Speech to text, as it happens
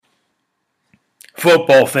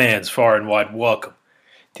Football fans far and wide, welcome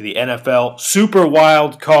to the NFL Super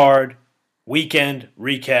Wildcard Weekend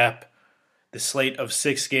Recap. The slate of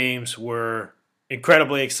 6 games were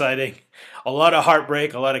incredibly exciting. A lot of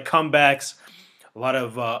heartbreak, a lot of comebacks, a lot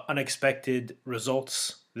of unexpected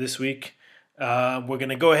results this week. We're going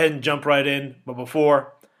to go ahead and jump right in. But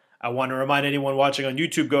before, I want to remind anyone watching on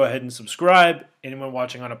YouTube, go ahead and subscribe. Anyone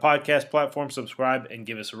watching on a podcast platform, subscribe and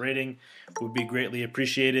give us a rating. It would be greatly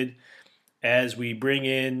appreciated. As we bring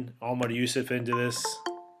in Omar Yusuf into this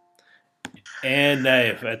and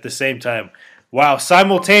Naif at the same time. Wow,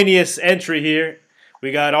 simultaneous entry here.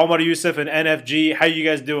 We got Omar Yusuf and NFG. How you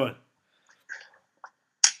guys doing?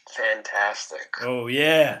 Fantastic. Oh,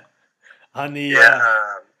 yeah. On the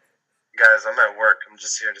Guys, I'm at work. I'm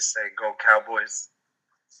just here to say, go Cowboys.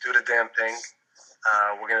 Do the damn thing.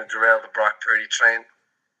 We're going to derail the Brock Purdy train.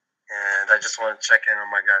 And I just want to check in on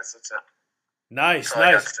my guys. That's it. Nice, That's all I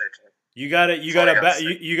got nice. to say to them. You got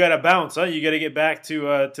to bounce, huh? You got to get back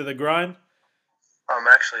to the grind. I'm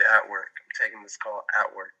actually at work. I'm taking this call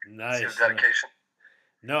at work. Nice. See the dedication?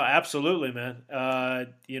 No, absolutely, man.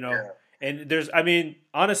 Yeah. And there's,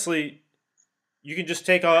 honestly, you can just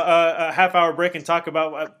take a half-hour break and talk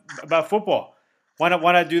about football. Why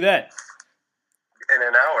not do that? In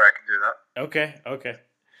an hour, I can do that. Okay. Can't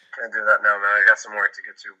do that now, man. I got some work to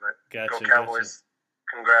get to, but Gotcha, go Cowboys.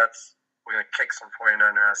 Congrats. We're going to kick some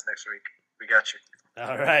 49er ass next week. We got you.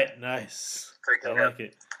 All right, nice. Take care. I like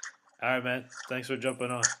it. All right, man. Thanks for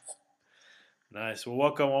jumping on. Nice. Well,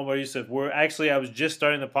 welcome, Omar Yusuf. I was just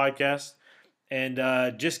starting the podcast and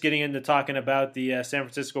just getting into talking about the San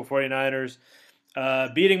Francisco 49ers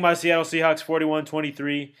beating my Seattle Seahawks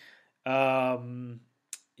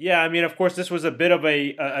 41-23. Of course, this was a bit of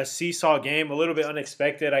a seesaw game, a little bit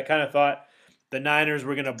unexpected. I kind of thought the Niners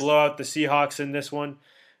were going to blow out the Seahawks in this one.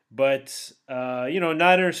 But,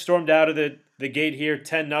 Niners stormed out of the gate here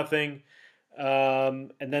 10-0.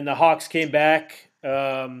 And then the Hawks came back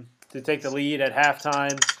to take the lead at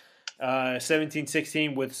halftime,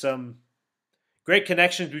 17-16, with some great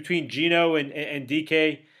connections between Geno and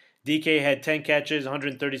DK. DK had 10 catches,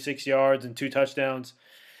 136 yards, and 2 touchdowns.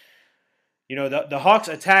 The Hawks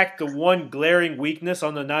attacked the one glaring weakness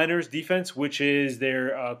on the Niners defense, which is their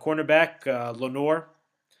cornerback, Lenore.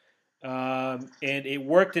 And it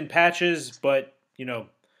worked in patches, but, the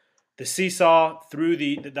seesaw threw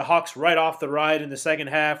the Hawks right off the ride in the second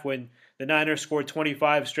half when the Niners scored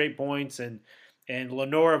 25 straight points and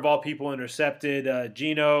Lenore, of all people, intercepted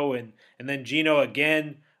Geno, and then Geno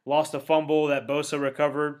again lost a fumble that Bosa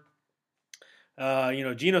recovered.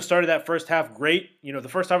 Geno started that first half great. The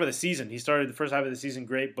first half of the season, he started the first half of the season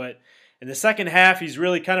great, but in the second half, he's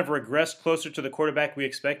really kind of regressed closer to the quarterback we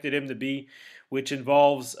expected him to be, which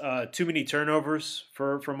involves too many turnovers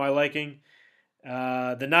for my liking.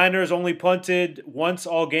 The Niners only punted once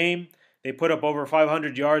all game. They put up over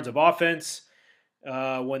 500 yards of offense.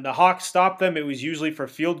 When the Hawks stopped them, it was usually for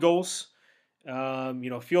field goals.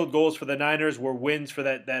 Field goals for the Niners were wins for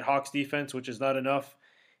that Hawks defense, which is not enough.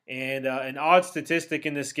 And an odd statistic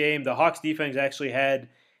in this game, the Hawks defense actually had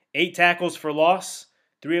 8 tackles for loss,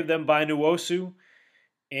 3 of them by Nwosu.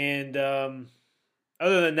 And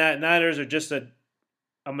other than that, Niners are just a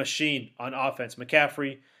machine on offense.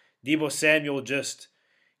 McCaffrey, Deebo Samuel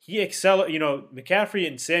McCaffrey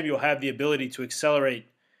and Samuel have the ability to accelerate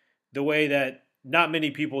the way that not many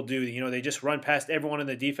people do. They just run past everyone in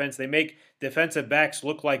the defense. They make defensive backs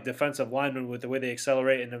look like defensive linemen with the way they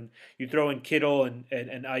accelerate. And then you throw in Kittle and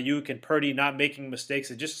Ayuk and Purdy not making mistakes.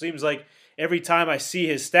 It just seems like every time I see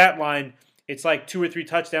his stat line, it's like 2 or 3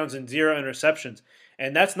 touchdowns and 0 interceptions.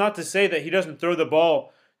 And that's not to say that he doesn't throw the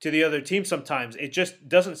ball to the other team sometimes. It just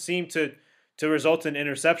doesn't seem to result in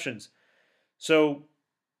interceptions. So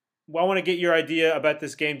I want to get your idea about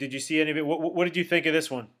this game. Did you see any of it? What did you think of this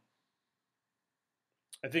one?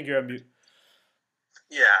 I think you're on mute.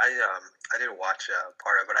 Yeah, I didn't watch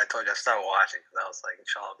part of it. I told you I started watching because I was like,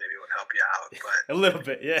 inshallah, maybe it would help you out. But a little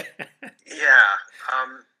bit, yeah. Yeah.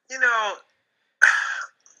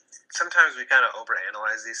 Sometimes we kind of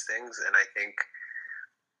overanalyze these things, and I think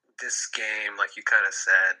this game, like you kind of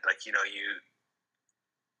said,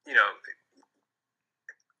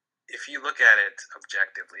 if you look at it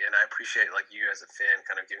objectively, and I appreciate like you as a fan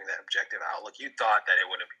kind of giving that objective outlook, you thought that it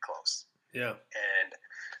wouldn't be close. Yeah. And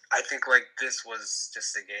I think like this was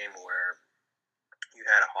just a game where you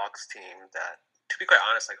had a Hawks team that, to be quite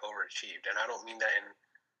honest, like overachieved. And I don't mean that in,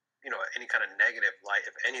 any kind of negative light.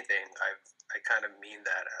 If anything, I kind of mean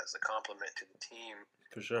that as a compliment to the team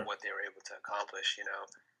for sure, what they were able to accomplish, And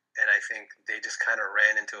I think they just kind of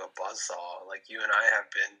ran into a buzzsaw. Like you and I have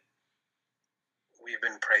been we've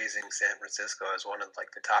been praising San Francisco as one of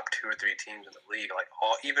like the top 2 or 3 teams in the league. Like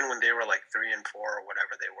even when they were like 3 and 4 or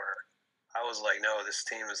whatever they were, I was like, no, this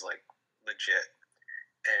team is like legit.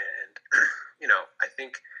 And I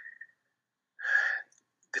think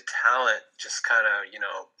the talent just kind of,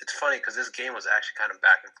 it's funny because this game was actually kind of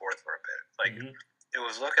back and forth for a bit. Like it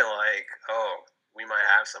was looking like, oh, we might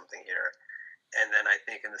have something here. And then I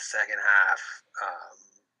think in the second half,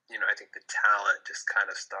 I think the talent just kind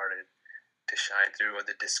of started to shine through, or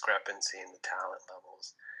the discrepancy in the talent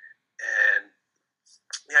levels. And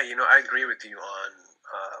yeah, I agree with you on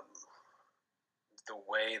the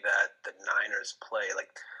way that the Niners play.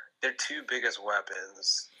 Like their 2 biggest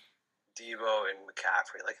weapons, Debo and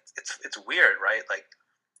McCaffrey. Like it's weird, right? Like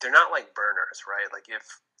they're not like burners, right? Like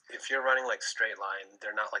if you're running like straight line,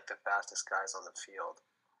 they're not like the fastest guys on the field,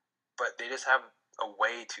 but they just have a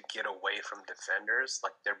way to get away from defenders.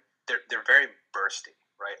 Like they're very bursty,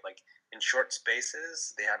 right? Like in short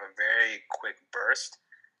spaces, they have a very quick burst,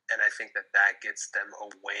 and I think that gets them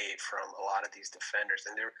away from a lot of these defenders.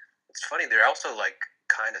 And it's funny, they're also like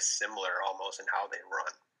kind of similar almost in how they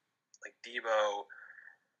run. Like Debo,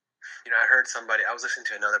 I heard I was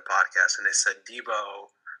listening to another podcast, and they said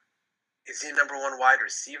Debo, is he a number 1 wide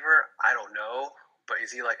receiver? I don't know. But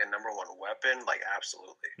is he like a number 1 weapon? Like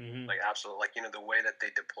absolutely, like absolutely. Like the way that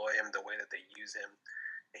they deploy him, the way that they use him,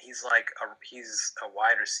 he's like he's a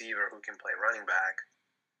wide receiver who can play running back,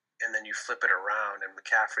 and then you flip it around, and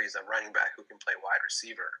McCaffrey's a running back who can play wide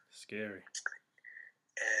receiver. Scary.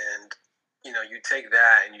 And you take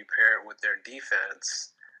that and you pair it with their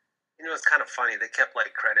defense. It's kind of funny. They kept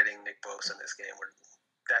like crediting Nick Bosa in this game, where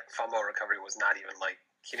that fumble recovery was not even like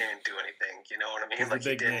he didn't do anything. You know what I mean? He's like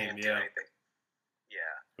he didn't name, even do anything.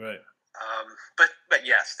 Yeah. Right. But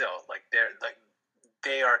yeah, still, like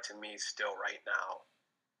they are to me still right now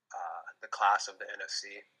the class of the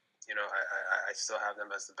NFC. I still have them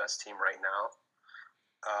as the best team right now.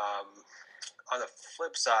 On the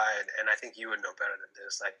flip side, and I think you would know better than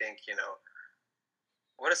this, I think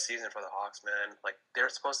what a season for the Hawks, man. Like they're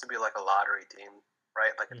supposed to be like a lottery team,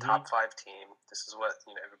 right? Like a top 5 team. This is what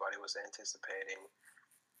everybody was anticipating.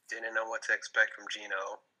 Didn't know what to expect from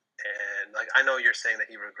Geno. And like I know you're saying that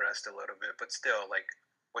he regressed a little bit, but still, like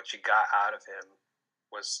what you got out of him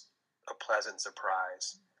was a pleasant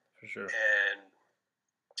surprise. For sure. And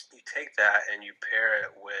you take that and you pair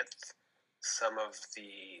it with some of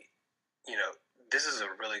the, this is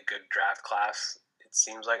a really good draft class. It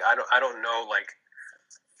seems like I don't know like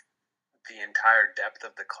the entire depth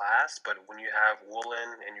of the class, but when you have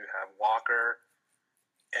Woolen and you have Walker,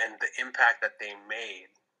 and the impact that they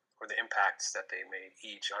made, or the impacts that they made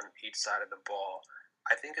on each side of the ball,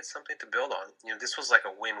 I think it's something to build on. This was like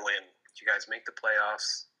a win-win. You guys make the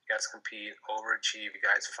playoffs, you guys compete, overachieve, you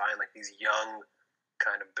guys find like these young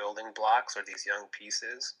kind of building blocks or these young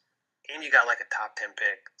pieces, and you got like a top 10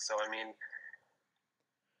 pick. So, I mean,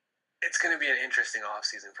 it's going to be an interesting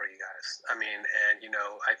offseason for you guys. I mean, and,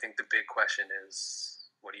 I think the big question is,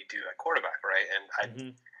 what do you do at quarterback, right?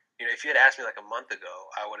 And if you had asked me like a month ago,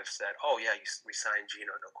 I would have said, oh, yeah, you resign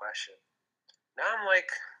Geno, no question. Now I'm like,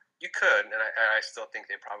 you could, and I still think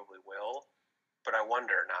they probably will. But I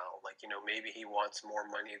wonder now, like, maybe he wants more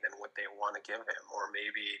money than what they want to give him. Or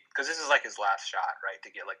maybe, because this is like his last shot, right, to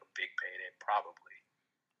get like a big payday, probably.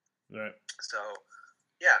 Right. So,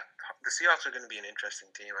 yeah, the Seahawks are going to be an interesting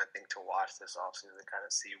team, I think, to watch this offseason to kind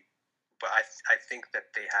of see. But I think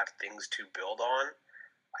that they have things to build on.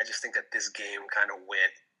 I just think that this game kind of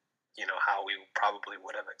went how we probably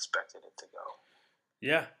would have expected it to go.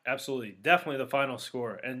 Yeah, absolutely. Definitely the final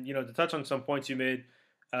score. And, to touch on some points you made,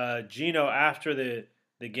 Geno, after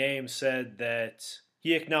the game, said that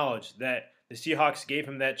he acknowledged that the Seahawks gave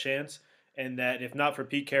him that chance, and that if not for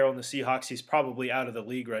Pete Carroll and the Seahawks, he's probably out of the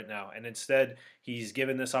league right now. And instead, he's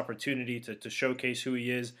given this opportunity to showcase who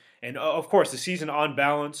he is. And, of course, the season on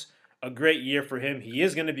balance, a great year for him. He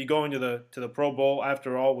is going to be going to the Pro Bowl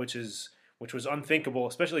after all, which was unthinkable,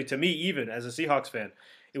 especially to me, even as a Seahawks fan.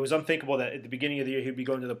 It was unthinkable that at the beginning of the year he'd be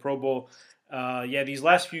going to the Pro Bowl. These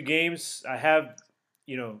last few games, I have,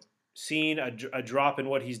 seen a drop in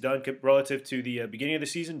what he's done relative to the beginning of the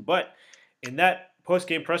season. But in that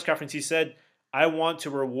post-game press conference, he said, I want to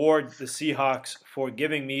reward the Seahawks for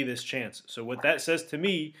giving me this chance. So what that says to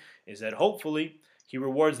me is that hopefully he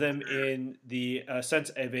rewards them in the sense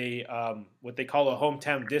of a what they call a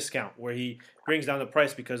hometown discount, where he brings down the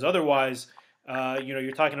price, because otherwise,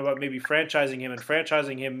 you're talking about maybe franchising him, and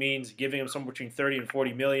franchising him means giving him somewhere between $30 and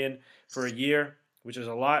 $40 million for a year, which is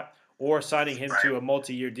a lot, or signing him to a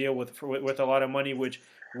multi-year deal with a lot of money, which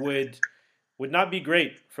would not be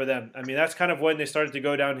great for them. I mean, that's kind of when they started to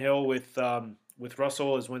go downhill with with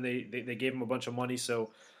Russell is when they gave him a bunch of money.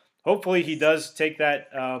 So hopefully he does take that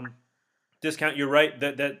discount. You're right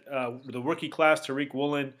that the rookie class, Tariq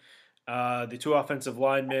Woolen, the two offensive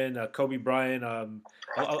linemen, Kobe Bryant, a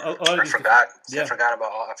lot of I these, forgot. yeah, I forgot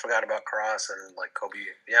about Cross and like Kobe.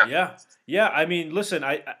 Yeah. yeah. I mean, listen,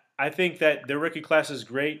 I think that their rookie class is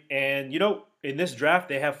great, and in this draft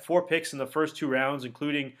they have 4 picks in the first 2 rounds,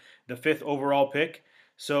 including the 5th overall pick.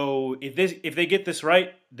 So if they get this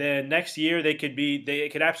right, then next year they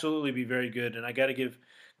could absolutely be very good. And I got to give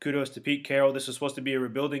kudos to Pete Carroll. This was supposed to be a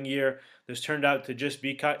rebuilding year. This turned out to just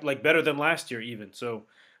be like better than last year even. So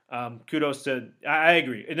kudos to. I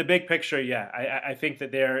agree in the big picture. Yeah, I think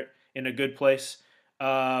that they're in a good place.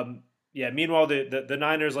 Yeah. Meanwhile, the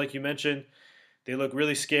Niners, like you mentioned, they look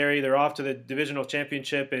really scary. They're off to the divisional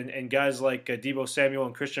championship, and guys like Deebo Samuel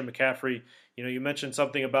and Christian McCaffrey. You mentioned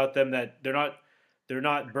something about them that they're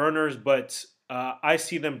not burners, but I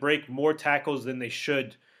see them break more tackles than they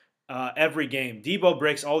should every game. Debo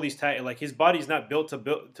breaks all these tackles. Like his body's not built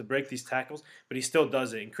to break these tackles, but he still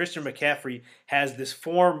does it. And Christian McCaffrey has this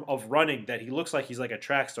form of running that he looks like he's like a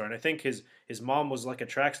track star. And I think his mom was like a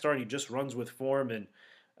track star, and he just runs with form. And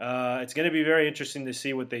it's going to be very interesting to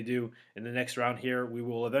see what they do in the next round here. We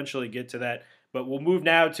will eventually get to that. But we'll move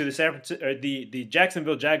now to the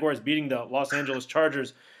Jacksonville Jaguars beating the Los Angeles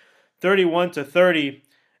Chargers 31-30.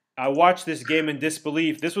 I watched this game in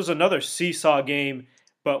disbelief. This was another seesaw game,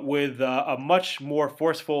 but with a much more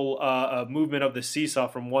forceful movement of the seesaw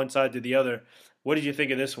from one side to the other. What did you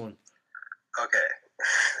think of this one? Okay.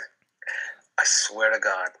 I swear to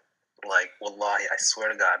God, like, wallahi, I swear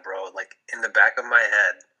to God, bro, like, in the back of my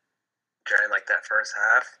head, during, like, that first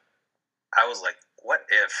half, I was like, what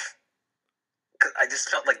if? Cause I just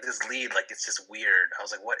felt like this lead, like, it's just weird. I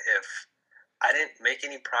was like, what if? I didn't make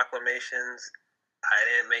any proclamations. I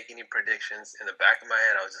didn't make any predictions. In the back of my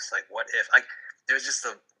head, I was just like, what if? Like, there's just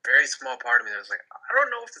a very small part of me that was like, I don't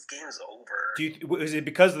know if this game's over. Is it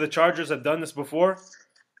because the Chargers have done this before?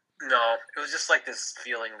 No, it was just like this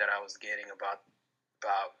feeling that I was getting about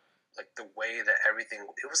like the way that everything.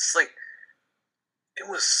 It was like it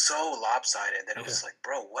was so lopsided that it was like,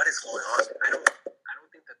 bro, what is going on? I don't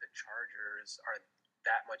think that the Chargers are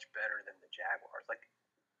that much better than the Jaguars. Like,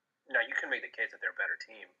 now you can make the case that they're a better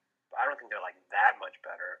team, but I don't think they're like that much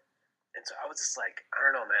better. And so I was just like, I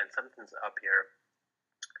don't know, man, something's up here.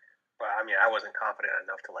 But I mean, I wasn't confident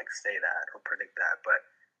enough to like say that or predict that. But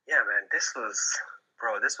yeah, man, this was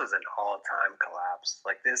an all-time collapse.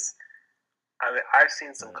 Like this, I mean, I've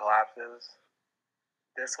seen some collapses.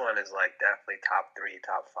 This one is like definitely top 3,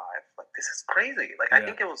 top 5. Like this is crazy. Like I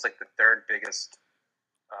think it was like the third biggest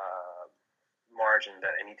margin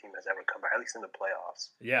that any team has ever come by, at least in the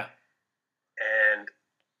playoffs. Yeah. And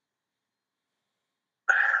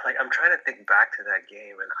like I'm trying to think back to that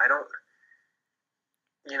game, and I don't.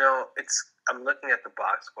 I'm looking at the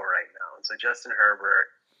box score right now. And so Justin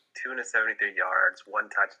Herbert, 273 yards,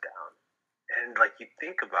 1 touchdown. And, like, you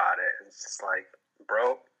think about it, and it's just like,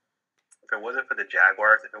 bro, if it wasn't for the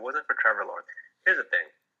Jaguars, if it wasn't for Trevor Lawrence, here's the thing.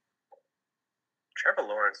 Trevor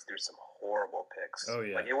Lawrence threw some horrible picks. Oh,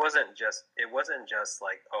 yeah. Like, it wasn't just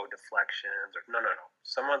like, oh, deflections. No.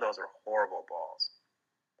 Some of those were horrible balls.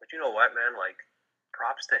 But you know what, man? Like,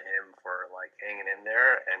 props to him for, like, hanging in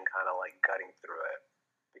there and kind of, like, gutting through it.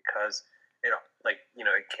 Because, it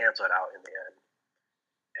canceled out in the end.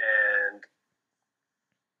 And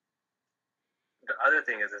the other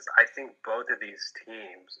thing is I think both of these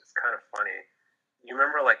teams, it's kind of funny. You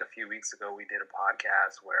remember like a few weeks ago we did a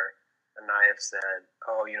podcast where Anayef said,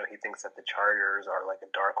 he thinks that the Chargers are like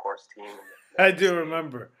a dark horse team. I do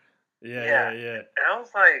remember. Yeah. And I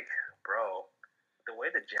was like, bro, the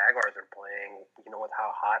way the Jaguars are playing, with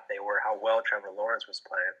how hot they were, how well Trevor Lawrence was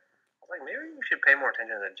playing, I was like, maybe we should pay more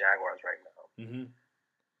attention to the Jaguars right now. Mm-hmm.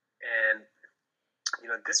 And,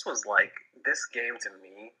 this game to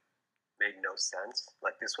me made no sense.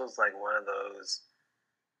 Like, this was like one of those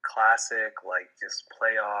classic, like, just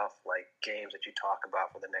playoff, like, games that you talk about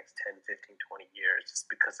for the next 10, 15, 20 years just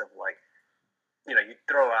because of, like, you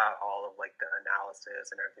throw out all of, like, the analysis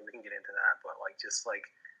and everything. We can get into that, but, like, just, like,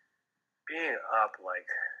 being up, like,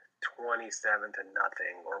 27-0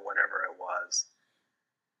 or whatever it was,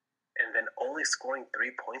 and then only scoring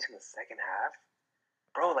 3 points in the second half?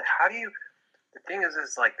 Bro, like, how do you... The thing is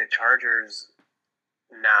like, the Chargers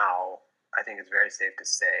now, I think it's very safe to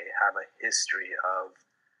say, have a history of,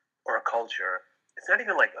 or a culture. It's not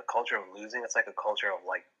even like a culture of losing. It's like a culture of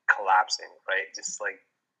like collapsing, right? Just like,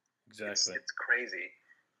 exactly. It's crazy.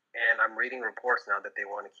 And I'm reading reports now that they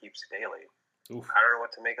want to keep Staley. Oof. I don't know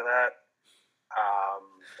what to make of that.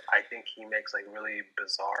 I think he makes like really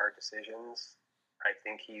bizarre decisions. I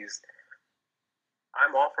think he's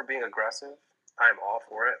I'm all for being aggressive. I'm all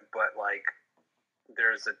for it, but like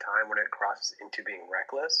there's a time when it crosses into being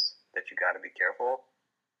reckless that you got to be careful.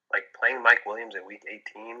 Like playing Mike Williams in Week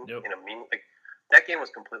 18 Yep. in a that game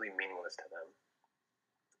was completely meaningless to them.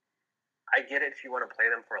 I get it if you want to play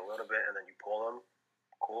them for a little bit and then you pull them,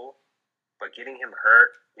 cool. But getting him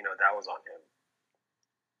hurt, that was on him.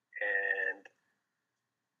 And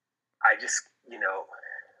I just,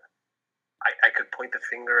 I could point the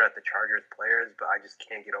finger at the Chargers players, but I just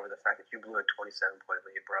can't get over the fact that you blew a 27-point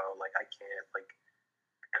lead, bro. Like, I can't. Like,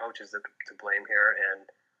 the coach is to blame here, and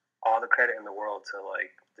all the credit in the world to,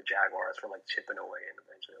 like, the Jaguars for, like, chipping away and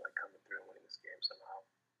eventually, like, coming through and winning this game somehow.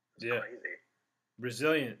 It's crazy.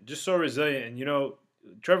 Resilient. Just so resilient. And,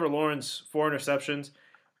 Trevor Lawrence, 4 interceptions.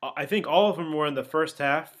 I think all of them were in the first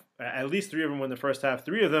half. At least 3 of them were in the first half.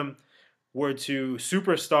 3 of them were to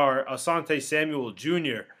superstar Asante Samuel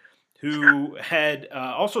Jr., who had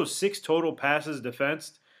also 6 total passes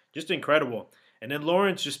defensed. Just incredible. And then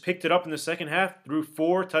Lawrence just picked it up in the second half, threw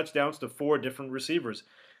 4 touchdowns to 4 different receivers.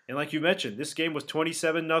 And like you mentioned, this game was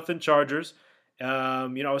 27-0 Chargers. I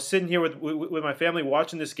was sitting here with my family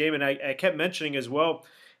watching this game, and I kept mentioning as well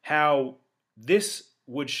how this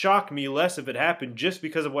would shock me less if it happened just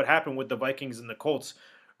because of what happened with the Vikings and the Colts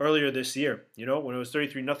earlier this year, when it was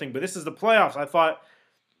 33-0. But this is the playoffs. I thought,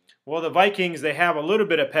 well, the Vikings, they have a little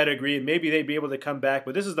bit of pedigree, and maybe they'd be able to come back.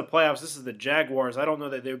 But this is the playoffs. This is the Jaguars. I don't know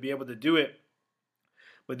that they would be able to do it.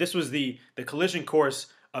 But this was the collision course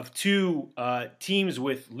of 2 teams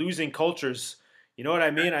with losing cultures. You know what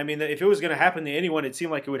I mean? I mean, if it was going to happen to anyone, it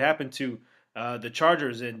seemed like it would happen to the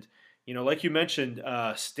Chargers. And, like you mentioned,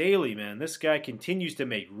 Staley, man, this guy continues to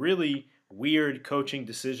make really weird coaching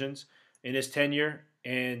decisions in his tenure.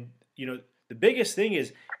 And, the biggest thing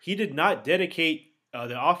is he did not dedicate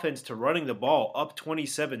the offense to running the ball up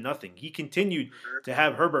 27-0. He continued to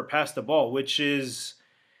have Herbert pass the ball, which is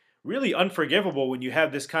really unforgivable when you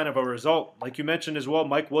have this kind of a result. Like you mentioned as well,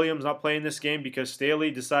 Mike Williams not playing this game because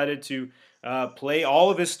Staley decided to play all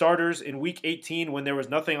of his starters in Week 18 when there was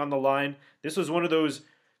nothing on the line. This was one of those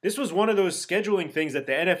scheduling things that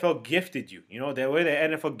the NFL gifted you. The way the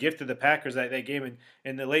NFL gifted the Packers that game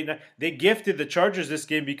in the late night. They gifted the Chargers this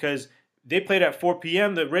game because they played at 4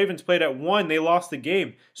 p.m. The Ravens played at 1. They lost the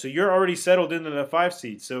game. So you're already settled into the 5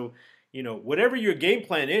 seed. So, whatever your game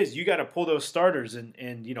plan is, you got to pull those starters. And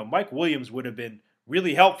Mike Williams would have been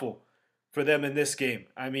really helpful for them in this game.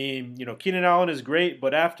 I mean, Keenan Allen is great,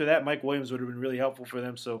 but after that, Mike Williams would have been really helpful for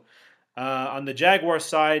them. So on the Jaguars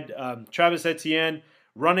side, Travis Etienne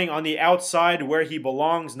running on the outside where he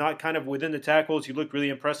belongs, not kind of within the tackles. He looked really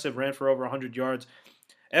impressive, ran for over 100 yards.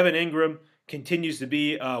 Evan Ingram continues to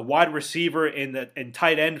be a wide receiver in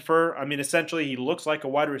tight end fur. I mean, essentially, he looks like a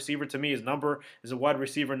wide receiver to me. His number is a wide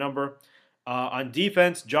receiver number. On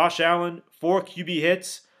defense, Josh Allen, 4 QB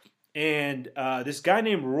hits. And this guy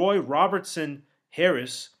named Roy Robertson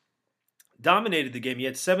Harris dominated the game. He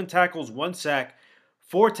had 7 tackles, 1 sack,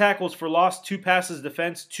 4 tackles for loss, 2 passes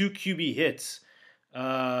defense, 2 QB hits.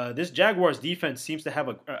 This Jaguars defense seems to have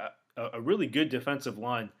a really good defensive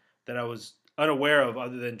line that I was unaware of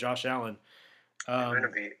other than Josh Allen. They're going to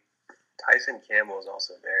be Tyson Campbell is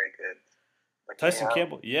also very good. Like Tyson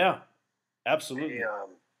Campbell, yeah, absolutely.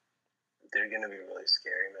 They're going to be really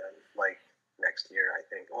scary, man. Like next year, I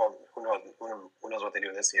think. Well, who knows? Who knows what they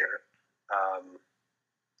do this year?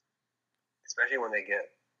 Especially when they get,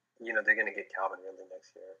 they're going to get Calvin Ridley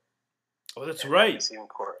next year. Oh, that's right. The receiving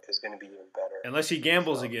core is going to be even better. Unless he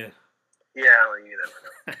gambles again. Yeah, well, you never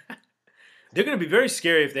know. They're going to be very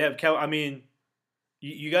scary if they have Cal. I mean,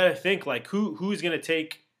 you got to think like who's going to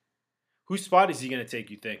take, whose spot is he going to take?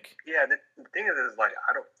 You think? Yeah, the thing is like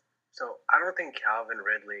I don't think Calvin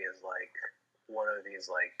Ridley is like one of these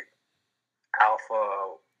like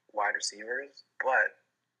alpha wide receivers, but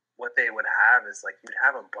what they would have is like you'd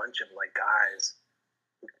have a bunch of like guys,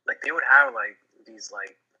 like they would have like these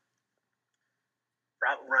like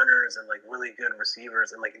route runners and like really good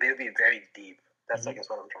receivers, and like they would be very deep. That's I guess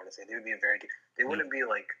what I'm trying to say. They would be very deep. They wouldn't be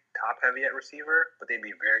like top heavy at receiver, but they'd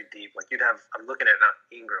be very deep. Like you'd have, I'm looking at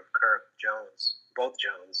Ingram, Kirk, Jones, both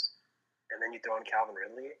Jones, and then you throw in Calvin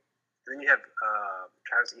Ridley, and then you have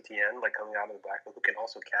Travis Etienne like coming out of the backfield who can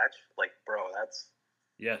also catch. Like, bro, that's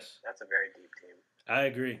a very deep team.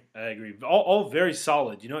 I agree. All very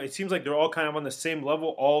solid. It seems like they're all kind of on the same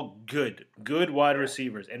level. All good wide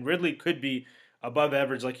receivers, and Ridley could be above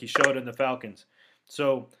average like he showed in the Falcons.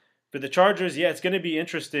 So for the Chargers, yeah, it's going to be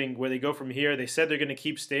interesting where they go from here. They said they're going to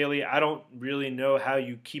keep Staley. I don't really know how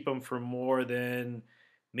you keep him for more than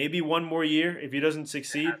maybe one more year if he doesn't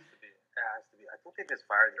succeed. It has to be. I think they just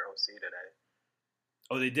fired their OC today.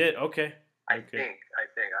 Oh, they did? Okay. I think. I'd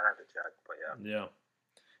have to check, but yeah. Yeah.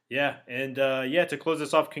 Yeah, and yeah, to close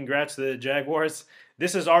this off, congrats to the Jaguars.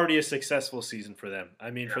 This is already a successful season for them.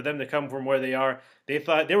 I mean, for Yeah. them to come from where they are, they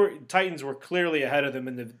thought they were Titans were clearly ahead of them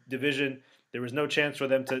in the division. There was no chance for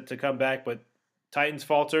them to come back, but Titans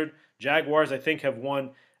faltered. Jaguars, I think, have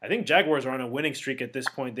won. I think Jaguars are on a winning streak at this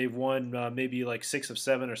point. They've won maybe like 6 of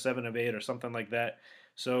 7 or 7 of 8 or something like that.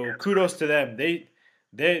 So Yeah, it's kudos crazy. to them.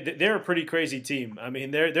 They're a pretty crazy team. I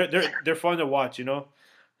mean, they're fun to watch.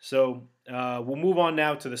 So we'll move on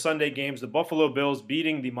now to the Sunday games. The Buffalo Bills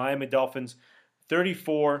beating the Miami Dolphins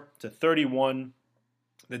 34-31.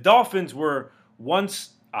 The Dolphins were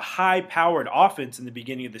once a high-powered offense in the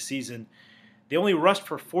beginning of the season. They only rushed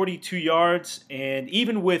for 42 yards, and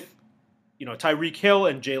even with Tyreek Hill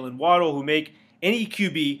and Jalen Waddle, who make any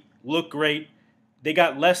QB look great, they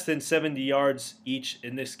got less than 70 yards each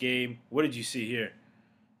in this game. What did you see here?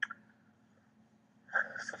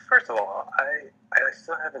 So first of all, I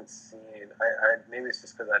still haven't seen. I maybe it's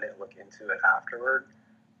just because I didn't look into it afterward.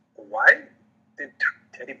 Why did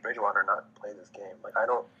Teddy Bridgewater not play this game? Like I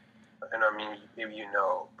don't, and I mean maybe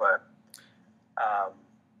but um,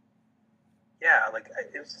 yeah, like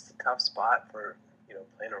it was just a tough spot for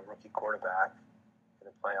playing a rookie quarterback in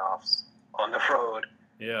the playoffs on the road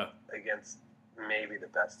Yeah, against maybe the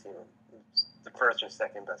best team, the first or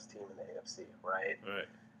second best team in the AFC, right? right.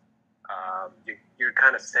 You're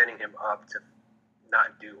kind of setting him up to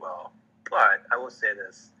not do well. But I will say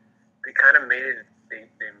this: they kind of made it. They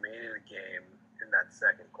made it a game in that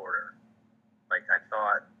second quarter. Like I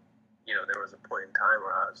thought, there was a point in time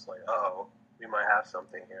where I was like, "Oh, we might have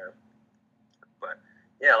something here." But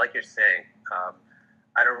yeah, like you're saying,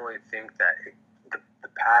 I don't really think that the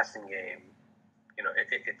passing game,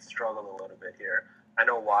 it struggled a little bit here. I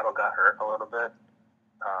know Waddle got hurt a little bit,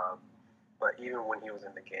 um, but even when he was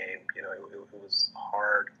in the game, it was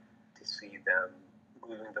hard to see them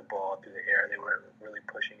moving the ball through the air. They weren't really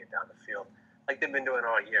pushing it down the field like they've been doing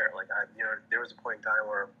all year. Like there was a point in time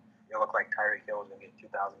where it looked like Tyreek Hill was going to get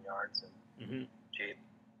 2,000 yards, and Mm-hmm.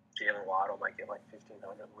 Jalen Waddle might get like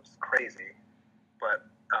 1,500, which is crazy. But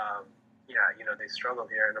yeah, they struggled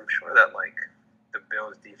here, and I'm sure that like the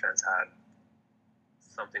Bills' defense had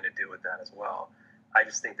something to do with that as well. I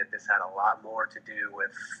just think that this had a lot more to do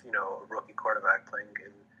with a rookie quarterback playing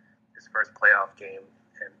in his first playoff game,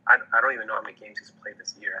 and I don't even know how many games he's played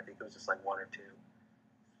this year. I think it was just like one or two.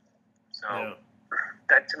 So Yeah.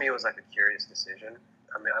 that to me was like a curious decision.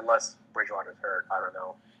 I mean, unless Bridgewater's hurt, I don't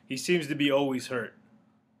know. He seems to be always hurt.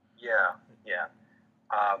 Yeah, yeah.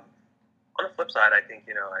 On the flip side, I think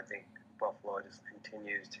Buffalo just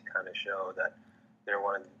continues to kind of show that they're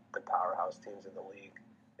one of the powerhouse teams in the league.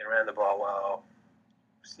 They ran the ball well.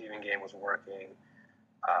 Receiving game was working.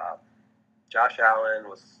 Josh Allen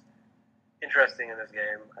was interesting in this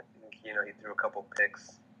game. I think he threw a couple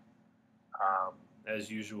picks. As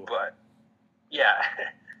usual. But yeah,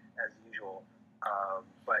 as usual.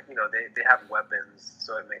 But they have weapons,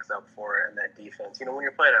 so it makes up for it. And that defense, when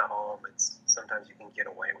you're playing at home, it's sometimes you can get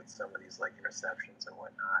away with some of these like interceptions and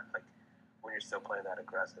whatnot, like when you're still playing that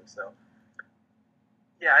aggressive. So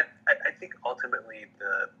yeah, I think ultimately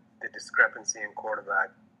the discrepancy in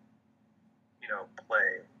quarterback,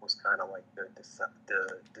 play was kind of like the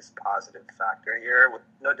dispositive factor here. With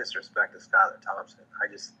no disrespect to Skylar Thompson,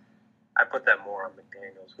 I put that more on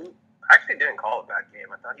McDaniels, who actually didn't call a bad game.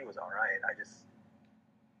 I thought he was all right. I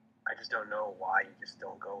just don't know why you just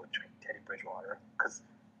don't go with Teddy Bridgewater, because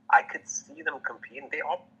I could see them competing. They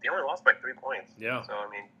only lost by 3 points. Yeah. So I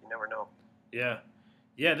mean, you never know. Yeah.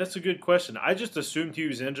 Yeah, that's a good question. I just assumed he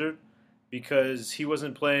was injured because he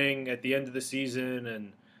wasn't playing at the end of the season,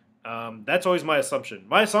 and that's always my assumption.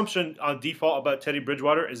 My assumption on default about Teddy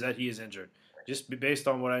Bridgewater is that he is injured, just based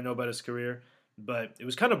on what I know about his career. But it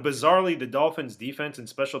was kind of bizarrely the Dolphins' defense and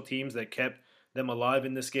special teams that kept them alive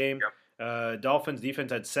in this game. Yep. Dolphins'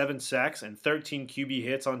 defense had 7 sacks and 13 QB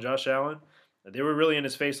hits on Josh Allen. They were really in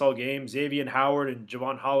his face all game. Xavier Howard and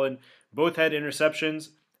Javon Holland both had interceptions.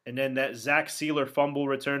 And then that Zach Sealer fumble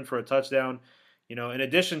return for a touchdown. In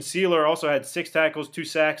addition, Sealer also had 6 tackles, 2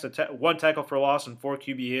 sacks, 1 tackle for loss, and 4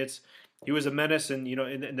 QB hits. He was a menace, in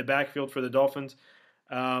the backfield for the Dolphins.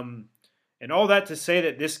 And all that to say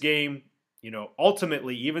that this game,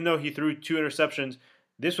 ultimately, even though he threw 2 interceptions,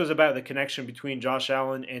 this was about the connection between Josh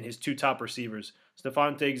Allen and his 2 top receivers,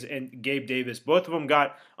 Stephon Diggs and Gabe Davis. Both of them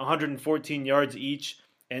got 114 yards each,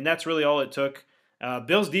 and that's really all it took.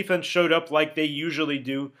 Bills defense showed up like they usually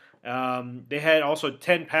do. They had also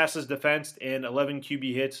 10 passes defensed and 11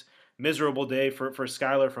 QB hits. Miserable day for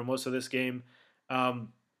Skyler for most of this game. And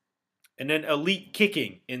then elite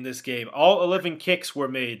kicking in this game. All 11 kicks were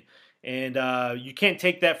made. And you can't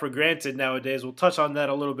take that for granted nowadays. We'll touch on that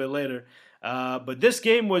a little bit later. But this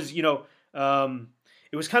game was, it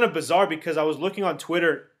was kind of bizarre because I was looking on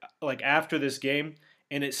Twitter like after this game,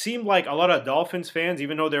 and it seemed like a lot of Dolphins fans,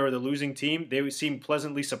 even though they were the losing team, they seemed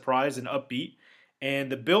pleasantly surprised and upbeat.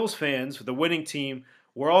 And the Bills fans, the winning team,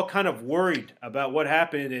 were all kind of worried about what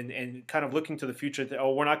happened and kind of looking to the future.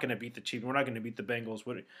 Oh, we're not going to beat the Chiefs. We're not going to beat the Bengals.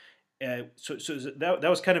 So that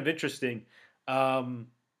was kind of interesting. Um,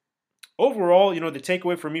 Overall, the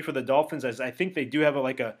takeaway for me for the Dolphins is I think they do have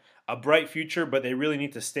a bright future, but they really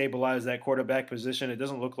need to stabilize that quarterback position. It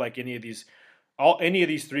doesn't look like any of these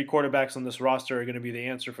three quarterbacks on this roster are going to be the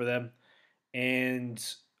answer for them. And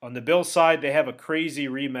on the Bills side, they have a crazy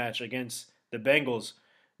rematch against the Bengals.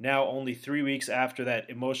 Now, only 3 weeks after that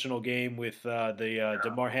emotional game with the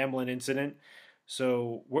DeMar Hamlin incident,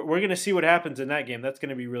 so we're going to see what happens in that game. That's going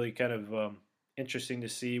to be really kind of interesting to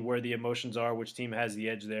see where the emotions are, which team has the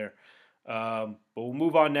edge there. But we'll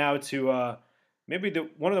move on now to maybe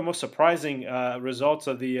one of the most surprising results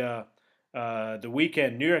of the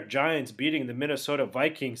weekend. New York Giants beating the Minnesota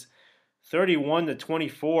Vikings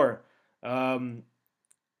 31-24.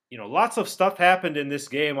 Lots of stuff happened in this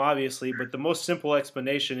game, obviously, but the most simple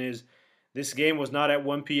explanation is this game was not at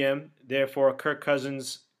 1 p.m. Therefore, Kirk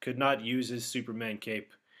Cousins could not use his Superman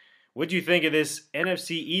cape. What do you think of this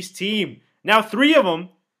NFC East team? Now, three of them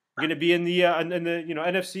are going to be in the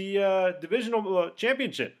NFC divisional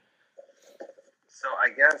championship. So I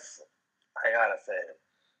guess I gotta say,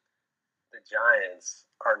 the Giants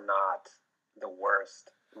are not the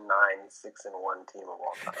worst 9-6-1 team of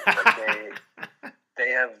all time. Like they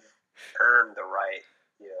have earned the right,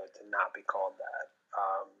 to not be called that.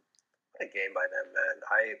 What a game by them, man.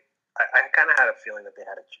 I kind of had a feeling that they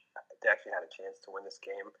actually had a chance to win this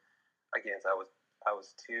game. Again, I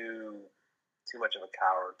was too much of a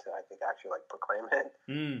coward to, I think, actually like proclaim it.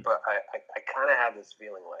 But I kind of have this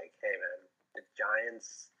feeling like, hey, man, the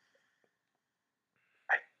Giants.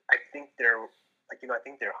 I think they're I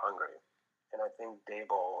think they're hungry, and I think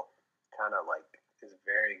Dable kind of like is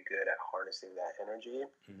very good at harnessing that energy.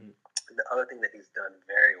 Mm-hmm. And the other thing that he's done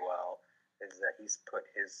very well is that he's put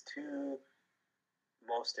his two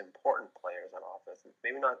most important players on offense.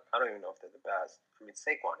 Maybe not. I don't even know if they're the best. I mean,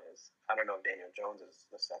 Saquon is. I don't know if Daniel Jones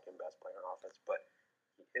is the second best player on offense, but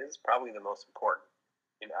he is probably the most important,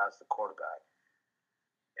 as the quarterback.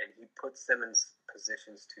 And he puts them in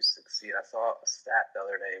positions to succeed. I saw a stat the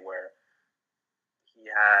other day where he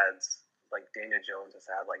had, like, Daniel Jones has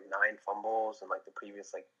had, like, 9 fumbles in, like, the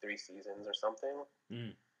previous, like, 3 seasons or something.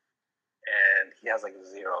 And he has, like,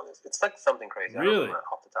 0 this. It's, like, something crazy. Really? I don't know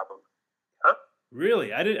off the top of... Huh?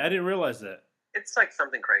 Really? I didn't realize that. It's, like,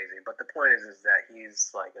 something crazy. But the point is that he's,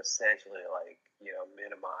 like, essentially, like,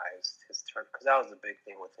 minimized his turn. Because that was the big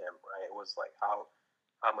thing with him, right? It was, like, how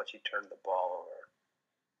much he turned the ball over.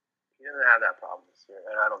 He doesn't have that problem this year,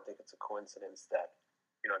 and I don't think it's a coincidence that,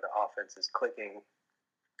 the offense is clicking,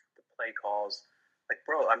 the play calls. Like,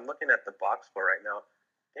 bro, I'm looking at the box score right now.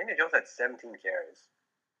 Daniel Jones had 17 carries.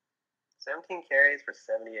 17 carries for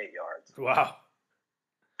 78 yards. Wow.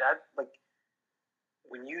 That, like,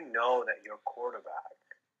 when you know that your quarterback,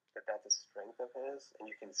 that's a strength of his, and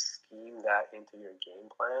you can scheme that into your game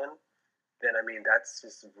plan, then, I mean, that's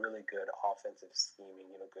just really good offensive scheming,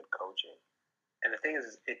 good coaching. And the thing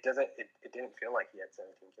is, it didn't feel like he had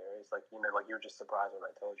 17 carries. Like, like you were just surprised when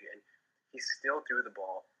I told you. And he still threw the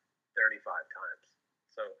ball 35 times.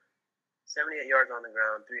 So 78 yards on the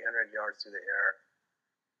ground, 300 yards through the air.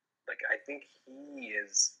 Like, I think he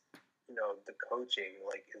is, the coaching,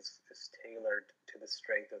 like, is tailored to the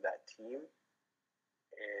strength of that team.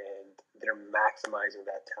 And they're maximizing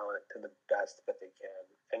that talent to the best that they can.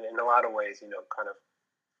 And in a lot of ways, kind of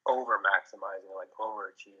over-maximizing, like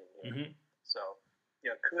overachieving. Mm-hmm. So,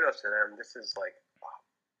 kudos to them. This is like,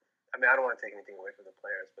 I mean, I don't want to take anything away from the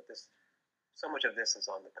players, but so much of this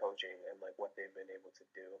is on the coaching and like what they've been able to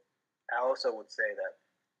do. I also would say that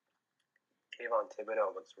Kayvon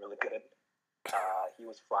Thibodeau looks really good. He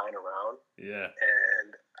was flying around. Yeah.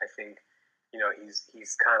 And I think,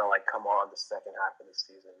 he's kind of like come on the second half of the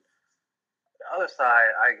season. The other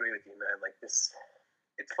side, I agree with you, man. Like this,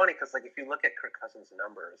 it's funny because like if you look at Kirk Cousins'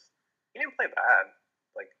 numbers, he didn't play bad.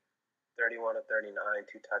 Like 31 of 39,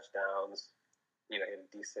 2 touchdowns. He had a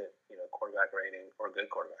decent, quarterback rating or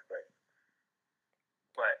good quarterback rating.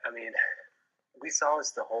 But I mean, we saw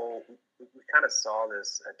this we kind of saw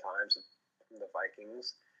this at times from the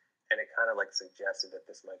Vikings, and it kind of like suggested that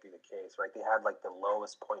this might be the case, right? They had like the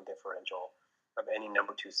lowest point differential of any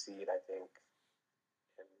number 2 seed, I think.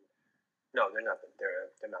 And, no, they're not.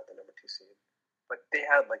 They're not the number 2 seed, but they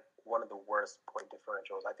had like one of the worst point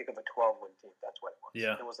differentials. I think of a 12-win team. That's what it was.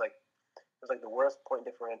 Yeah. It was like the worst point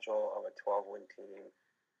differential of a 12-win team.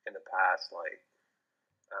 in the past, like,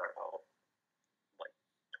 I don't know, like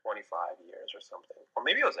 25 years or something. Or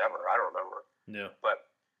maybe it was ever. I don't remember. Yeah. But,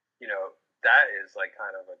 that is like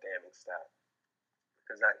kind of a damning stat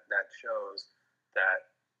because that shows that,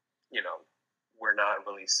 we're not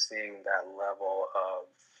really seeing that level of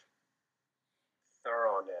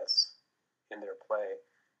thoroughness in their play,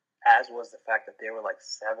 as was the fact that they were like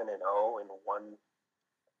 7-0 in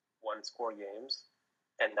one score games,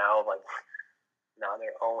 and now they're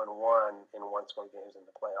 0-1 in one score games in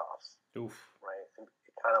the playoffs. Oof. Right, and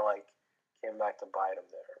it kind of like came back to bite them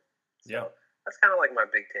there. So Yeah. that's kind of like my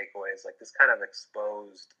big takeaway is like this kind of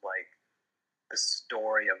exposed like the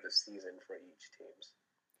story of the season for each teams.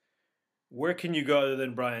 Where can you go other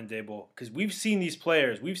than Brian Daboll? Because we've seen these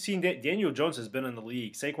players. We've seen Daniel Jones has been in the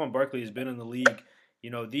league. Saquon Barkley has been in the league.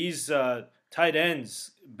 These tight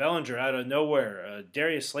ends, Bellinger out of nowhere,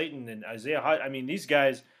 Darius Slayton and Isaiah Hodgins. I mean, these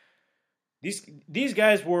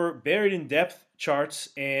guys were buried in depth charts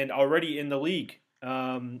and already in the league.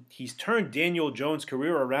 He's turned Daniel Jones'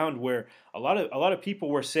 career around, where a lot of people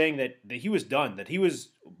were saying that he was done, that he was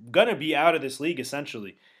gonna be out of this league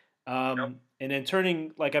essentially. Yep. And then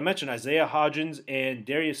turning, like I mentioned, Isaiah Hodgins and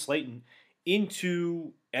Darius Slayton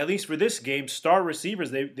into, at least for this game, star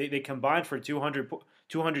receivers. They combined for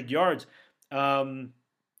 200 yards.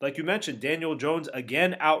 Like you mentioned, Daniel Jones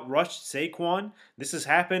again outrushed Saquon. This has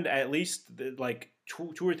happened at least like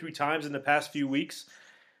two or three times in the past few weeks.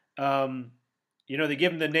 They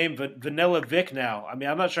give him the name Vanilla Vic now. I mean,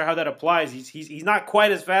 I'm not sure how that applies. He's not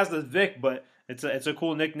quite as fast as Vic, but it's a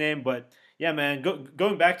cool nickname. But yeah, man,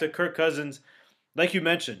 going back to Kirk Cousins, like you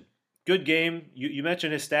mentioned, good game. You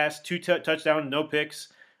mentioned his stats: 2 touchdowns, no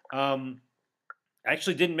picks.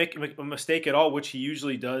 Actually didn't make a mistake at all, which he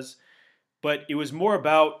usually does. But it was more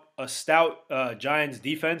about a stout Giants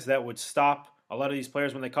defense that would stop a lot of these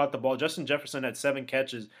players when they caught the ball. Justin Jefferson had 7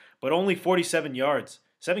 catches, but only 47 yards.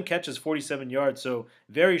 7 catches, 47 yards. So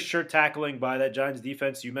very sure tackling by that Giants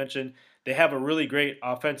defense. You mentioned they have a really great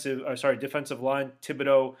defensive line.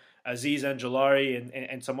 Thibodeau, Aziz Angelari,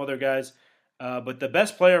 and some other guys. But the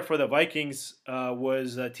best player for the Vikings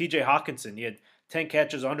was T.J. Hawkinson. He had 10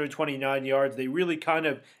 catches, 129 yards. They really kind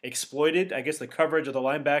of exploited, I guess, the coverage of the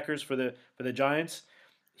linebackers for the Giants.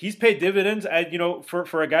 He's paid dividends,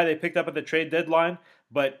 for a guy they picked up at the trade deadline.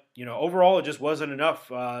 But overall, it just wasn't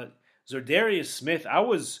enough. Za'Darius Smith,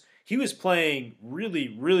 he was playing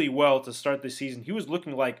really, really well to start the season. He was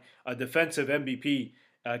looking like a defensive MVP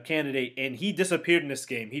candidate, and he disappeared in this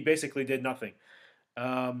game. He basically did nothing.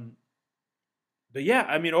 But yeah,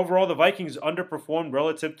 I mean, overall, the Vikings underperformed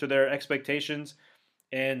relative to their expectations.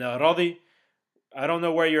 And Roddy, I don't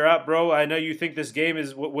know where you're at, bro. I know you think this game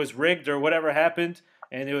was rigged or whatever happened,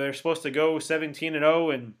 and they're supposed to go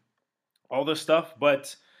 17-0 and all this stuff.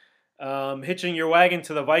 But hitching your wagon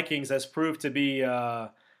to the Vikings has proved to be, kind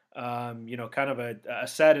of a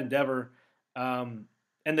sad endeavor. And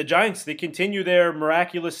the Giants, they continue their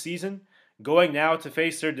miraculous season, going now to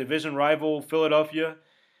face their division rival Philadelphia,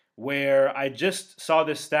 where I just saw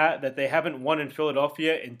this stat that they haven't won in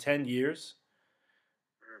Philadelphia in 10 years.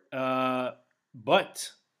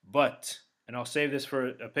 But, and I'll save this for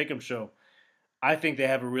a pick'em show, I think they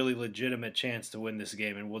have a really legitimate chance to win this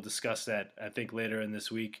game, and we'll discuss that, I think, later in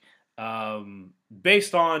this week.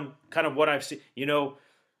 Based on kind of what I've seen,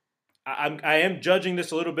 I am judging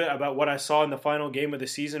this a little bit about what I saw in the final game of the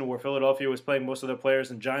season, where Philadelphia was playing most of their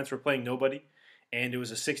players and Giants were playing nobody, and it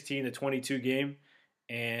was a 16-22 game.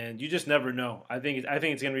 And you just never know. I think it's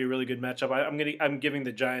going to be a really good matchup. I'm giving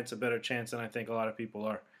the Giants a better chance than I think a lot of people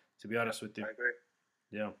are, to be honest with you. I agree.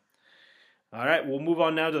 Yeah. All right, we'll move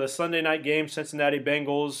on now to the Sunday night game. Cincinnati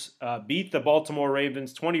Bengals beat the Baltimore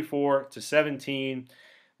Ravens 24-17.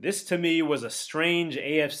 This, to me, was a strange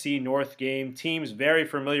AFC North game. Teams very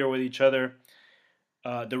familiar with each other.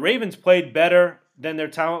 The Ravens played better than their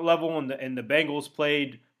talent level, and the Bengals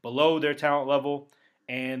played below their talent level.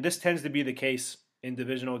 And this tends to be the case in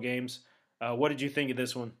divisional games. What did you think of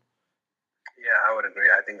this one? Yeah, I would agree.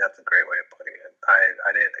 I think that's a great way of putting it.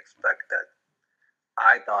 I didn't expect that.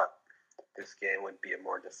 I thought this game would be a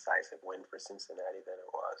more decisive win for Cincinnati than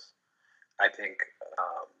it was. I think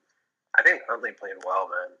Huntley played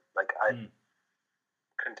well, man.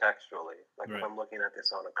 Contextually, right. If I'm looking at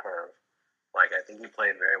this on a curve, I think he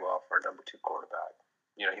played very well for a number 2 quarterback.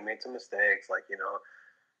 He made some mistakes, a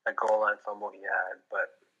goal line fumble he had,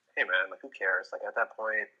 but hey, man, who cares? At that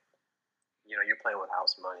point, you're playing with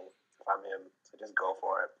house money. If I'm him, so just go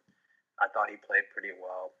for it. I thought he played pretty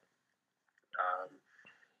well.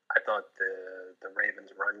 I thought the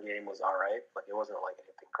Ravens' run game was all right. It wasn't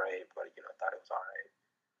anything great, but I thought it was all right.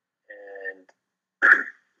 And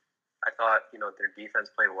I thought, their defense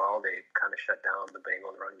played well. They kind of shut down the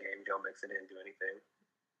Bengals run game. Joe Mixon didn't do anything.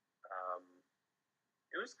 Um,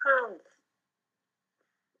 it was kind of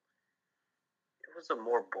it was a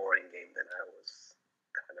more boring game than I was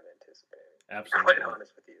kind of anticipating. To be quite Absolutely.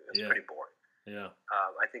 honest with you, it was Yeah. pretty boring. Yeah.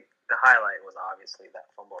 I think the highlight was obviously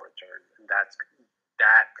that fumble return, and that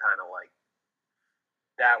kind of like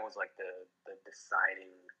that was like the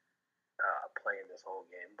deciding play in this whole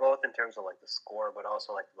game, both in terms of like the score, but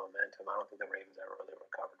also like the momentum. I don't think the Ravens ever really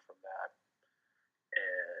recovered from that,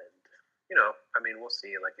 and I mean, we'll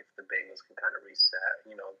see. Like if the Bengals can kind of reset,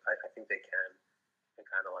 I think they can, and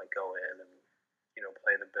kind of like go in and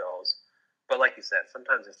play the Bills. But like you said,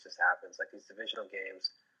 sometimes this just happens. Like these divisional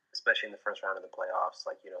games, especially in the first round of the playoffs,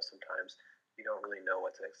 like sometimes you don't really know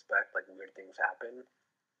what to expect. Like weird things happen.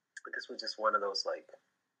 But this was just one of those like,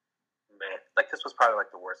 man, like this was probably like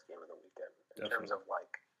the worst game of the weekend in Definitely. terms of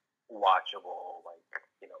like watchable, like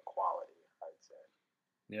quality. I'd say.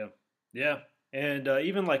 Yeah. Yeah. And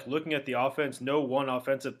even like looking at the offense, no one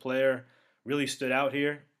offensive player really stood out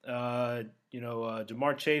here.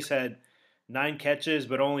 Jamar Chase had 9 catches,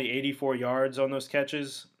 but only 84 yards on those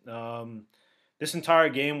catches. This entire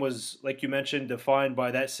game was, like you mentioned, defined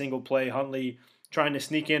by that single play. Huntley trying to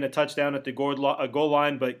sneak in a touchdown at the goal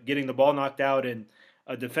line, but getting the ball knocked out, and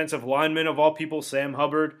a defensive lineman of all people, Sam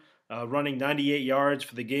Hubbard, running 98 yards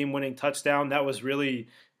for the game-winning touchdown. That was really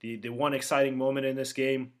the one exciting moment in this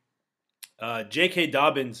game. J.K.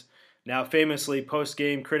 Dobbins now famously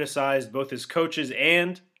post-game criticized both his coaches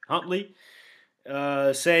and Huntley,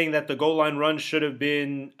 saying that the goal line run should have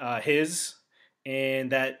been his,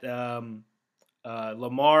 and that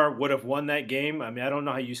Lamar would have won that game. I mean, I don't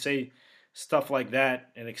know how you say stuff like that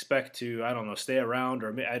and expect to, I don't know, stay around,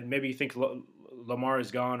 or maybe you think Lamar is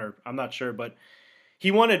gone, or I'm not sure, but he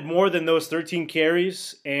wanted more than those 13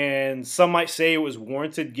 carries, and some might say it was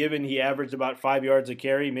warranted given he averaged about 5 yards a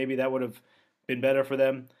carry. Maybe that would have been better for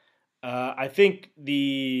them. I think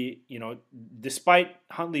despite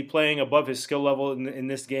Huntley playing above his skill level in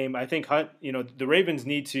this game, I think the Ravens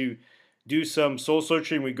need to do some soul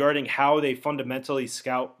searching regarding how they fundamentally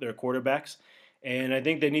scout their quarterbacks, and I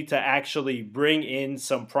think they need to actually bring in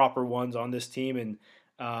some proper ones on this team. And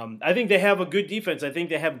I think they have a good defense. I think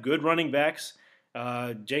they have good running backs.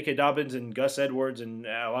 J.K. Dobbins and Gus Edwards and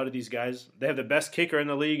a lot of these guys. They have the best kicker in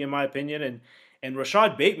the league, in my opinion, and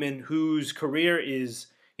Rashad Bateman, whose career is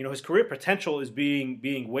his career potential is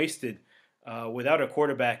being wasted without a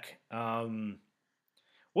quarterback.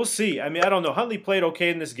 We'll see. I mean, I don't know. Huntley played okay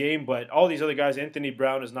in this game, but all these other guys, Anthony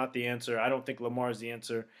Brown is not the answer. I don't think Lamar is the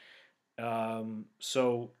answer.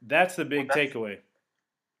 So that's the Well, big takeaway.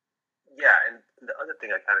 yeah, and the other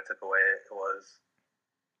thing I kind of took away was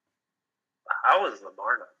how was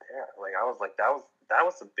Lamar not there? Like I was like that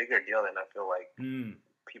was a bigger deal than I feel like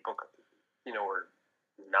people were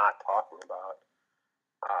not talking about.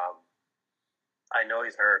 I know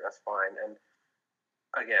he's hurt. That's fine. And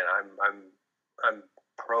again, I'm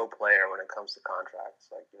pro player when it comes to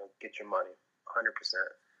contracts. Like get your money, 100%.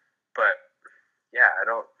 But yeah,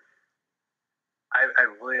 I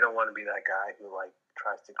really don't want to be that guy who like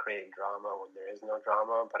tries to create drama when there is no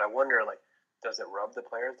drama. But I wonder like, does it rub the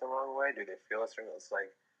players the wrong way? Do they feel it's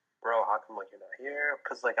like, bro, how come like you're not here?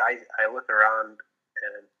 Because like I look around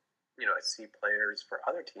and I see players for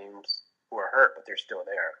other teams who are hurt, but they're still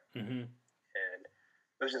there. Mm-hmm. And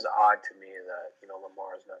it was just odd to me that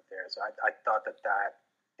Lamar is not there. So I thought that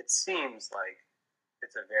it seems like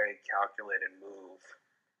it's a very calculated move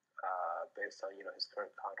based on his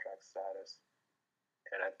current contract status,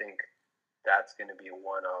 and I think that's going to be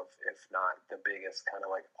one of, if not the biggest, kind of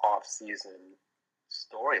like off-season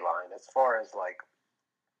storyline as far as like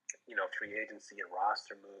free agency and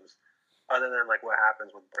roster moves. Other than like what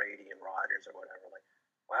happens with Brady and Rodgers or whatever, like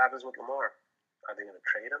what happens with Lamar? Are they going to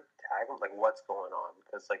trade him, tag him? Like what's going on?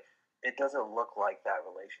 Because like it doesn't look like that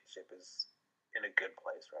relationship is in a good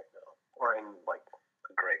place right now, or in like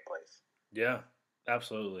a great place. Yeah,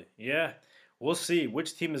 absolutely. Yeah. We'll see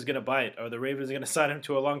which team is going to bite. Are the Ravens going to sign him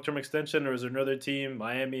to a long-term extension, or is there another team,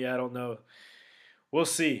 Miami? I don't know. We'll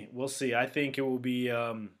see. We'll see. I think it will be.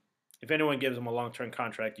 If anyone gives him a long-term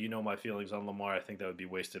contract, my feelings on Lamar. I think that would be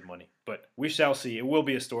wasted money. But we shall see. It will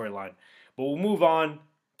be a storyline. But we'll move on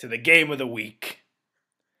to the game of the week.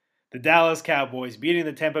 The Dallas Cowboys beating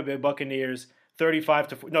the Tampa Bay Buccaneers 31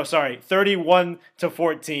 to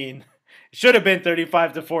 14. Should have been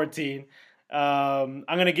 35 to 14. I'm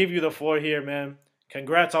gonna give you the floor here, man.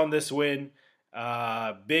 Congrats on this win.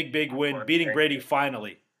 Big win, beating Brady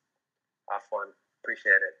finally. Off one,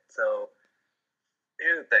 appreciate it. So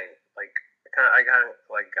here's the thing, like I kind of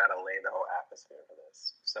like gotta lay the whole atmosphere for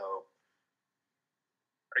this. So,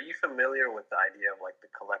 are Are you familiar with the idea of like the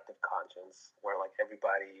collective conscience, where like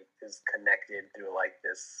everybody is connected through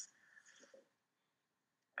this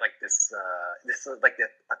is like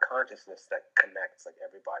a consciousness that connects like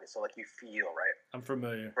everybody. So like you feel, right? I'm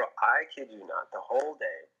familiar. Bro, I kid you not. The whole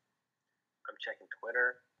day, I'm checking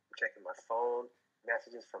Twitter, I'm checking my phone,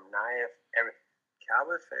 messages from Naif. Every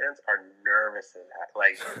Cowboy fans are nervous as heck.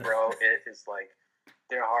 Like, bro, it is like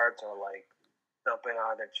their hearts are like thumping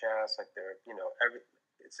out of their chest, like they're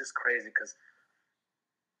it's just crazy because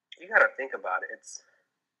you got to think about it. It's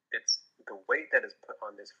the weight that is put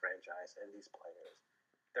on this franchise and these players.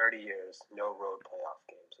 30 years, no road playoff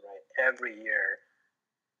games, right? Every year,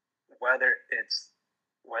 whether it's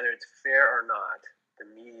fair or not, the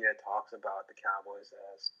media talks about the Cowboys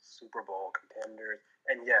as Super Bowl contenders.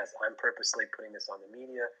 And yes, I'm purposely putting this on the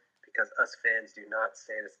media because us fans do not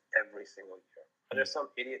say this every single year. Are there some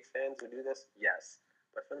idiot fans who do this? Yes.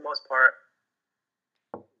 But for the most part,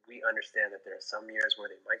 we understand that there are some years where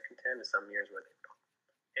they might contend and some years where they don't.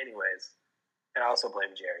 Anyways, and I also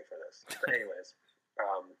blame Jerry for this. But anyways,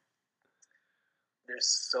 there's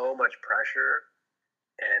so much pressure,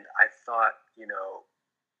 and I thought,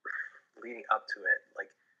 leading up to it,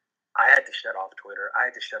 like I had to shut off Twitter,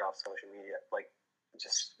 I had to shut off social media, like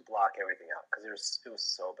just block everything out because it was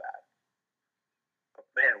so bad. But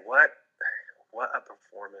man, what a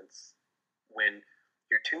performance when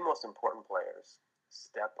your two most important players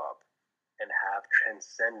step up and have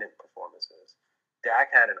transcendent performances. Dak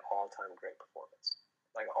had an all-time great performance,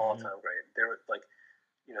 like all-time great. There were like,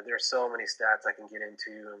 there are so many stats I can get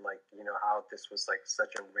into, and like, how this was like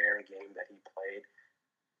such a rare game that he played.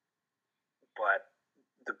 But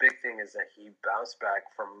the big thing is that he bounced back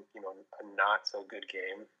from, a not so good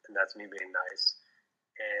game, and that's me being nice.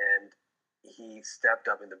 And he stepped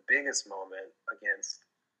up in the biggest moment against,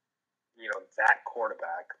 that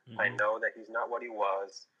quarterback. I know that he's not what he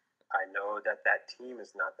was. I know that team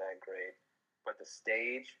is not that great. But the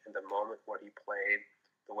stage and the moment where he played,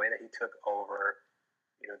 the way that he took over,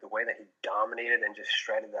 the way that he dominated and just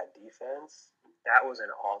shredded that defense, that was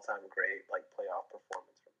an all-time great, like, playoff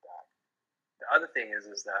performance from Dak. The other thing is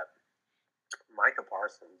that Micah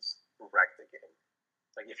Parsons wrecked the game.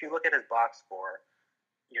 Like, if you look at his box score,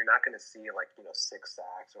 you're not going to see, like, 6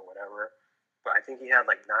 sacks or whatever. But I think he had,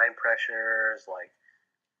 like, 9 pressures, like,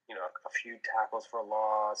 a few tackles for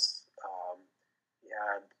loss.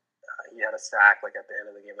 He had a sack, like, at the end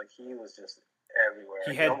of the game. Like, he was just everywhere.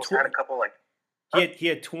 He almost had a couple, like... He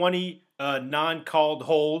had 20 non-called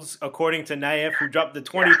holds, according to Naif, who dropped the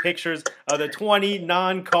 20 pictures of the 20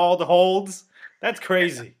 non-called holds. That's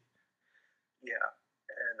crazy. Yeah.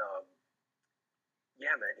 And,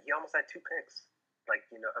 man, he almost had 2 picks. Like,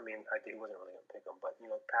 I think he wasn't really going to pick them, but,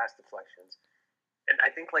 pass deflections. And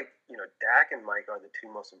I think, like, Dak and Mike are the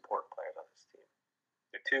 2 most important players on this team.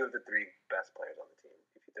 They're 2 of the 3 best players on the team,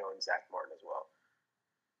 if you throw in Zach Martin as well.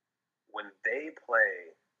 When they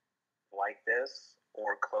play like this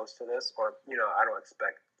or close to this, or I don't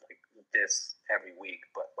expect like this every week,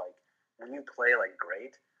 but like when you play like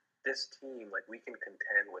great, this team, like, we can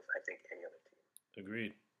contend with I think any other team.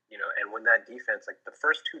 Agreed. And when that defense, like the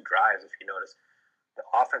first 2 drives, if you notice, the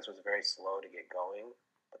offense was very slow to get going,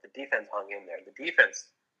 but the defense hung in there. The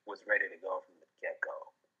defense was ready to go from the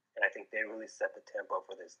get-go, and I think they really set the tempo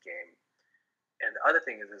for this game. And the other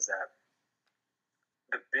thing is that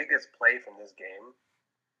the biggest play from this game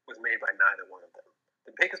was made by neither one of them.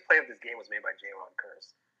 The biggest play of this game was made by Jalen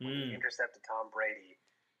Kearse. When he intercepted Tom Brady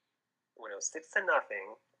when it was 6-0,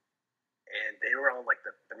 and they were on like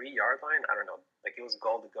the 3-yard line. I don't know, like it was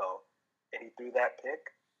goal to go, and he threw that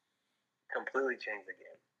pick. Completely changed the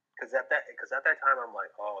game. Because at that time I'm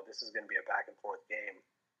like, oh, this is going to be a back and forth game.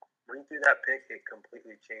 When he threw that pick, it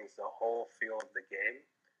completely changed the whole feel of the game.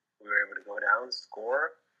 We were able to go down,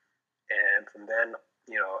 score, and from then,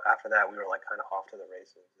 after that, we were like kind of off to the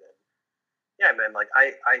races. And yeah, man, like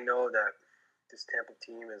I know that this Tampa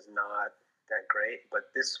team is not that great, but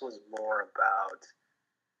this was more about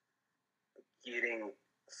getting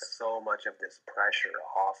so much of this pressure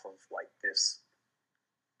off of like this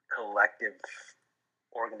collective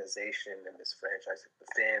organization and this franchise, the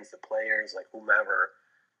fans, the players, like whomever,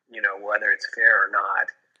 whether it's fair or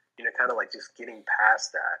not, kind of like just getting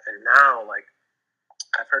past that. And now, like,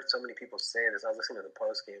 I've heard so many people say this. I was listening to the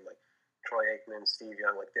post game, like Troy Aikman, Steve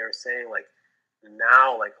Young, like they were saying, like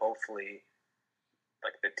now, like hopefully,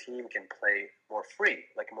 like the team can play more free,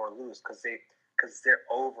 like more loose, because they're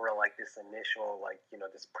over like this initial, like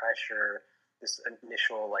this pressure, this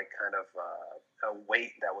initial like kind of a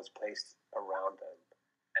weight that was placed around them,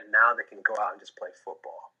 and now they can go out and just play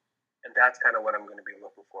football, and that's kind of what I'm going to be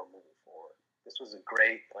looking for moving forward. This was a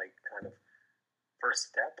great like kind of first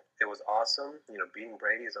step. It was awesome. Beating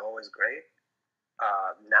Brady is always great.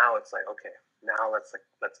 Now it's like, okay, now let's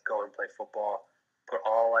go and play football. Put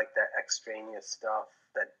all like that extraneous stuff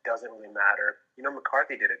that doesn't really matter.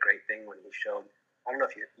 McCarthy did a great thing when he showed. I don't know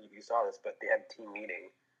if you saw this, but they had a team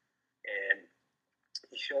meeting, and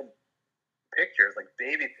he showed pictures, like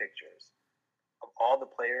baby pictures, of all the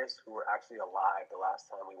players who were actually alive the last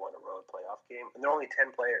time we won a road playoff game, and there are only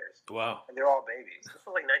 10 players. Wow. And they're all babies. This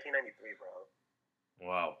was like 1993, bro.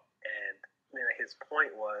 Wow. And his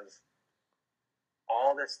point was,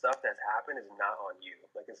 all this stuff that's happened is not on you.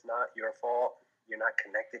 Like, it's not your fault. You're not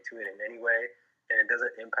connected to it in any way, and it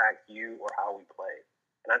doesn't impact you or how we play.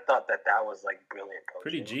 And I thought that was like brilliant coaching.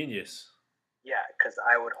 Pretty genius. Yeah, because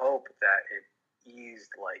I would hope that it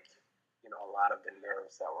eased like a lot of the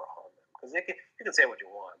nerves that were on them. Because you can say what you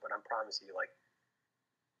want, but I promise you, like,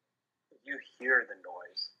 you hear the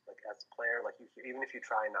noise. Like, as a player, like, even if you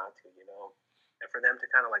try not to, and for them to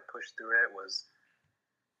kind of like push through it was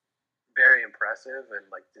very impressive. And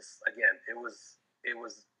like, this again, it was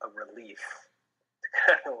a relief to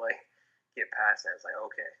kind of like get past that. It's like,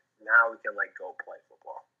 okay, now we can like go play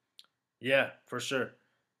football. Yeah, for sure.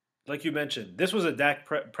 Like you mentioned, this was a Dak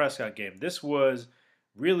Prescott game. This was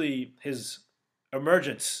really his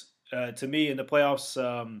emergence to me in the playoffs.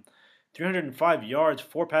 305 yards,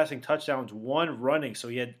 4 passing touchdowns, 1 running. So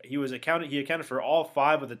he accounted for all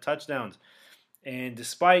 5 of the touchdowns. And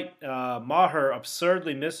despite Maher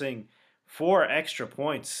absurdly missing 4 extra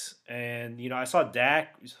points, and I saw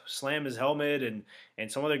Dak slam his helmet,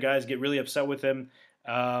 and some other guys get really upset with him.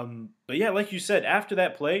 But yeah, like you said, after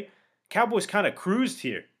that play, Cowboys kind of cruised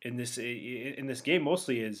here in this game.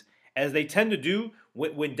 Mostly as they tend to do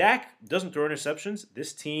when Dak doesn't throw interceptions.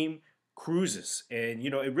 This team cruises, and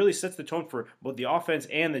it really sets the tone for both the offense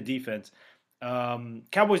and the defense.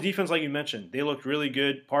 Cowboys defense, like you mentioned, they looked really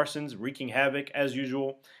good. Parsons wreaking havoc as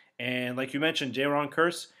usual, and like you mentioned, Jaron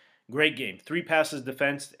Kearse, great game. 3 passes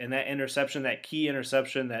defense, and that interception, that key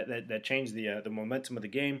interception that changed the momentum of the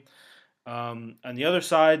game. On the other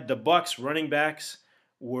side, the Bucs running backs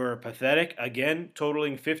were pathetic again,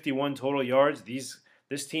 totaling 51 total yards.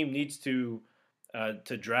 This team needs to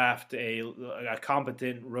draft a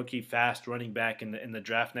competent rookie fast running back in the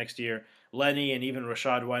draft next year. Lenny and even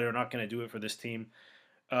Rashad White are not going to do it for this team.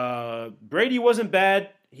 Brady wasn't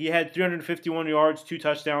bad. He had 351 yards, 2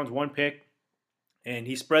 touchdowns, 1 pick, and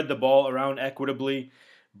he spread the ball around equitably,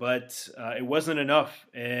 but it wasn't enough.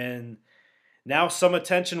 And now some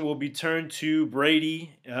attention will be turned to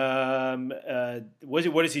Brady.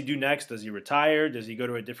 What does he do next? Does he retire? Does he go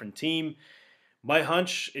to a different team? My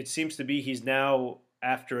hunch, it seems to be he's now,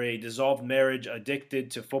 after a dissolved marriage,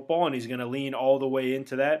 addicted to football, and he's going to lean all the way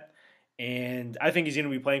into that. And I think he's going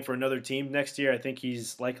to be playing for another team next year. I think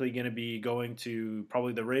he's likely going to be going to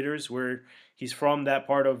probably the Raiders, where he's from, that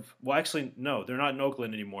part of – well, actually, no, they're not in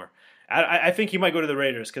Oakland anymore. I think he might go to the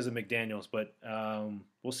Raiders because of McDaniels, but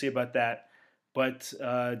we'll see about that. But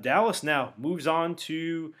Dallas now moves on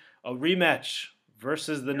to a rematch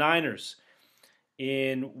versus the Niners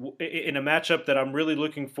in a matchup that I'm really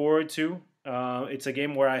looking forward to. It's a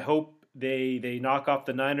game where I hope they knock off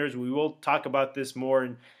the Niners. We will talk about this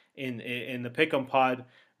more in the Pick'em pod,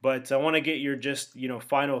 but I want to get your just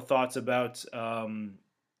final thoughts about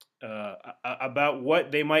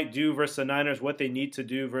what they might do versus the Niners, what they need to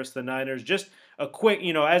do versus the Niners. Just a quick,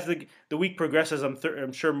 as the week progresses,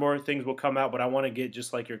 I'm sure more things will come out, but I want to get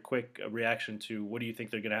just like your quick reaction to what do you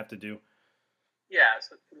think they're going to have to do? Yeah,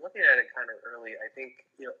 so looking at it kind of early, I think,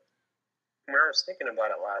 when I was thinking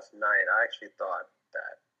about it last night, I actually thought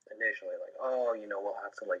that initially, like, we'll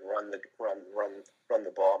have to like run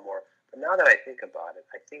the ball more. But now that I think about it,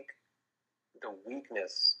 I think the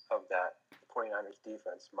weakness of that 49ers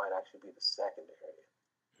defense might actually be the secondary,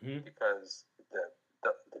 because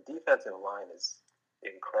the defensive line is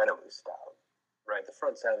incredibly stout, right? The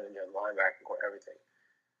front seven, your linebacker core, everything.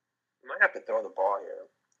 You might have to throw the ball here,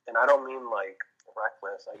 and I don't mean like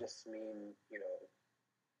reckless. I just mean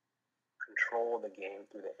control the game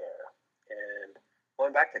through the air. And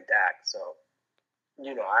going back to Dak, so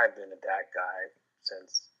I've been a Dak guy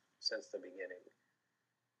since the beginning.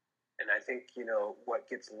 And I think, what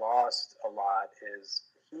gets lost a lot is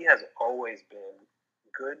he has always been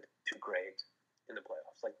good to great in the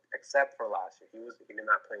playoffs, like except for last year. He did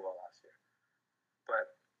not play well last year.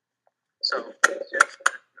 But so that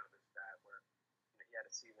where he had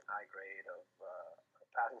a season high grade of a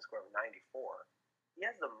passing score of 94. He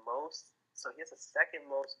has the second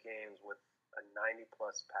most games with a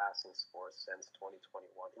 90-plus passing score since 2021,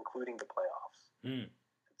 including the playoffs.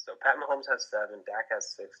 So Pat Mahomes has 7, Dak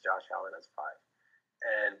has 6, Josh Allen has 5.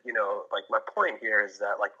 And like my point here is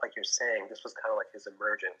that like you're saying, this was kind of like his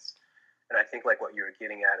emergence, and I think like what you were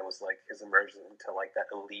getting at, it was like his emergence into like that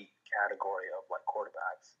elite category of like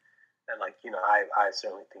quarterbacks, and like I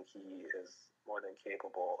certainly think he is more than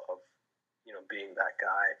capable of being that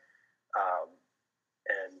guy,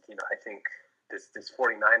 and I think this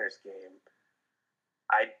 49ers game,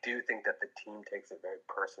 I do think that the team takes it very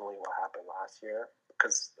personally what happened last year,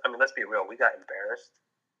 because I mean let's be real, we got embarrassed,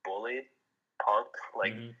 bullied, punked,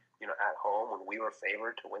 like Mm-hmm. at home when we were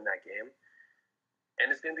favored to win that game.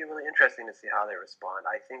 And it's going to be really interesting to see how they respond.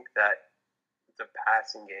 I think that the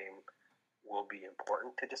passing game will be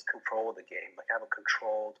important to just control the game, like have a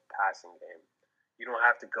controlled passing game. You don't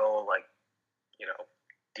have to go like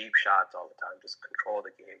deep shots all the time. Just control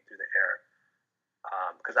the game through the air.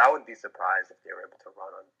 Because I would be surprised if they were able to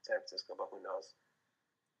run on San Francisco, but who knows?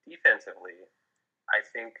 Defensively, I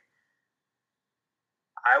think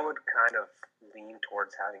I would kind of lean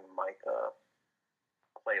towards having Micah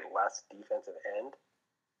play less defensive end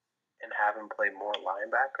and have him play more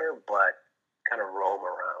linebacker, but kind of roam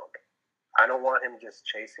around. I don't want him just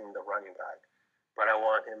chasing the running back, but I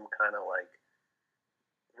want him kind of like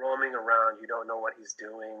roaming around. You don't know what he's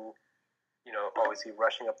doing. Is he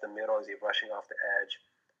rushing up the middle? Is he rushing off the edge?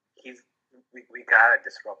 We gotta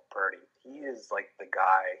disrupt Purdy. He is like the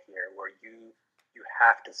guy here where you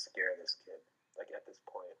have to scare this kid. Like at this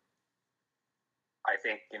point, I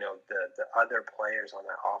think the other players on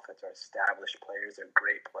that offense are established players. They're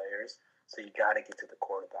great players. So you got to get to the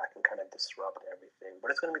quarterback and kind of disrupt everything.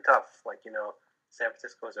 But it's going to be tough. Like San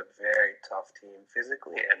Francisco is a very tough team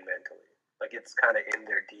physically and mentally. Like it's kind of in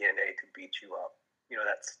their DNA to beat you up.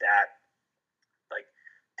 That stat, like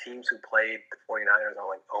teams who played the 49ers are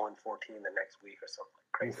like 0-14 the next week or something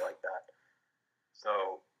crazy like that.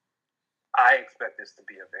 So I expect this to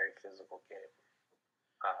be a very physical game.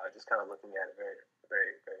 Just kind of looking at it very,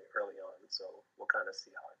 very, very early on. So we'll kind of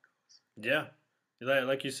see how it goes. Yeah.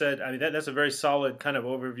 Like you said, I mean that's a very solid kind of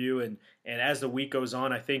overview, and as the week goes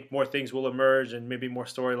on, I think more things will emerge and maybe more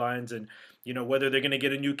storylines, and whether they're going to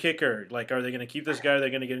get a new kicker, like are they going to keep this guy? Are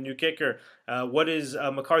they going to get a new kicker? What is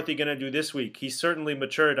McCarthy going to do this week? He's certainly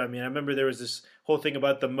matured. I mean, I remember there was this whole thing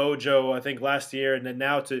about the mojo, I think last year, and then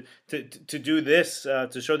now to do this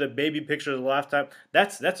to show the baby picture of the lifetime.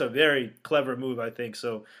 That's a very clever move, I think.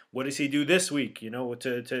 So what does he do this week?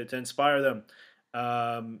 To inspire them.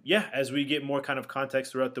 As we get more kind of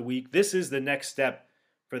context throughout the week, this is the next step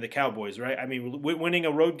for the Cowboys, right? I mean, winning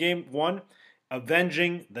a road game, one,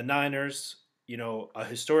 avenging the Niners, a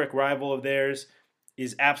historic rival of theirs,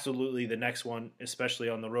 is absolutely the next one, especially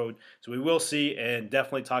on the road. So we will see and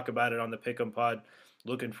definitely talk about it on the Pick'em Pod.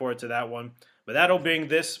 Looking forward to that one. But that'll bring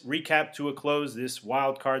this recap to a close, this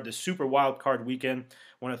wild card, the super wild card weekend.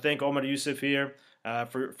 I want to thank Omar Yusuf here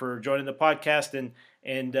for joining the podcast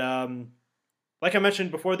and like I mentioned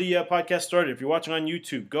before the podcast started, if you're watching on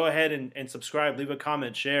YouTube, go ahead and subscribe, leave a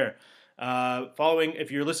comment, share.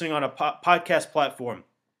 If you're listening on a podcast platform,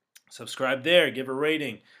 subscribe there, give a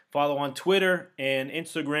rating. Follow on Twitter and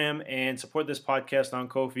Instagram, and support this podcast on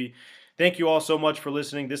Ko-fi. Thank you all so much for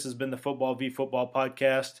listening. This has been the Football v Football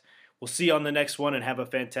podcast. We'll see you on the next one, and have a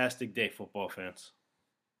fantastic day, football fans.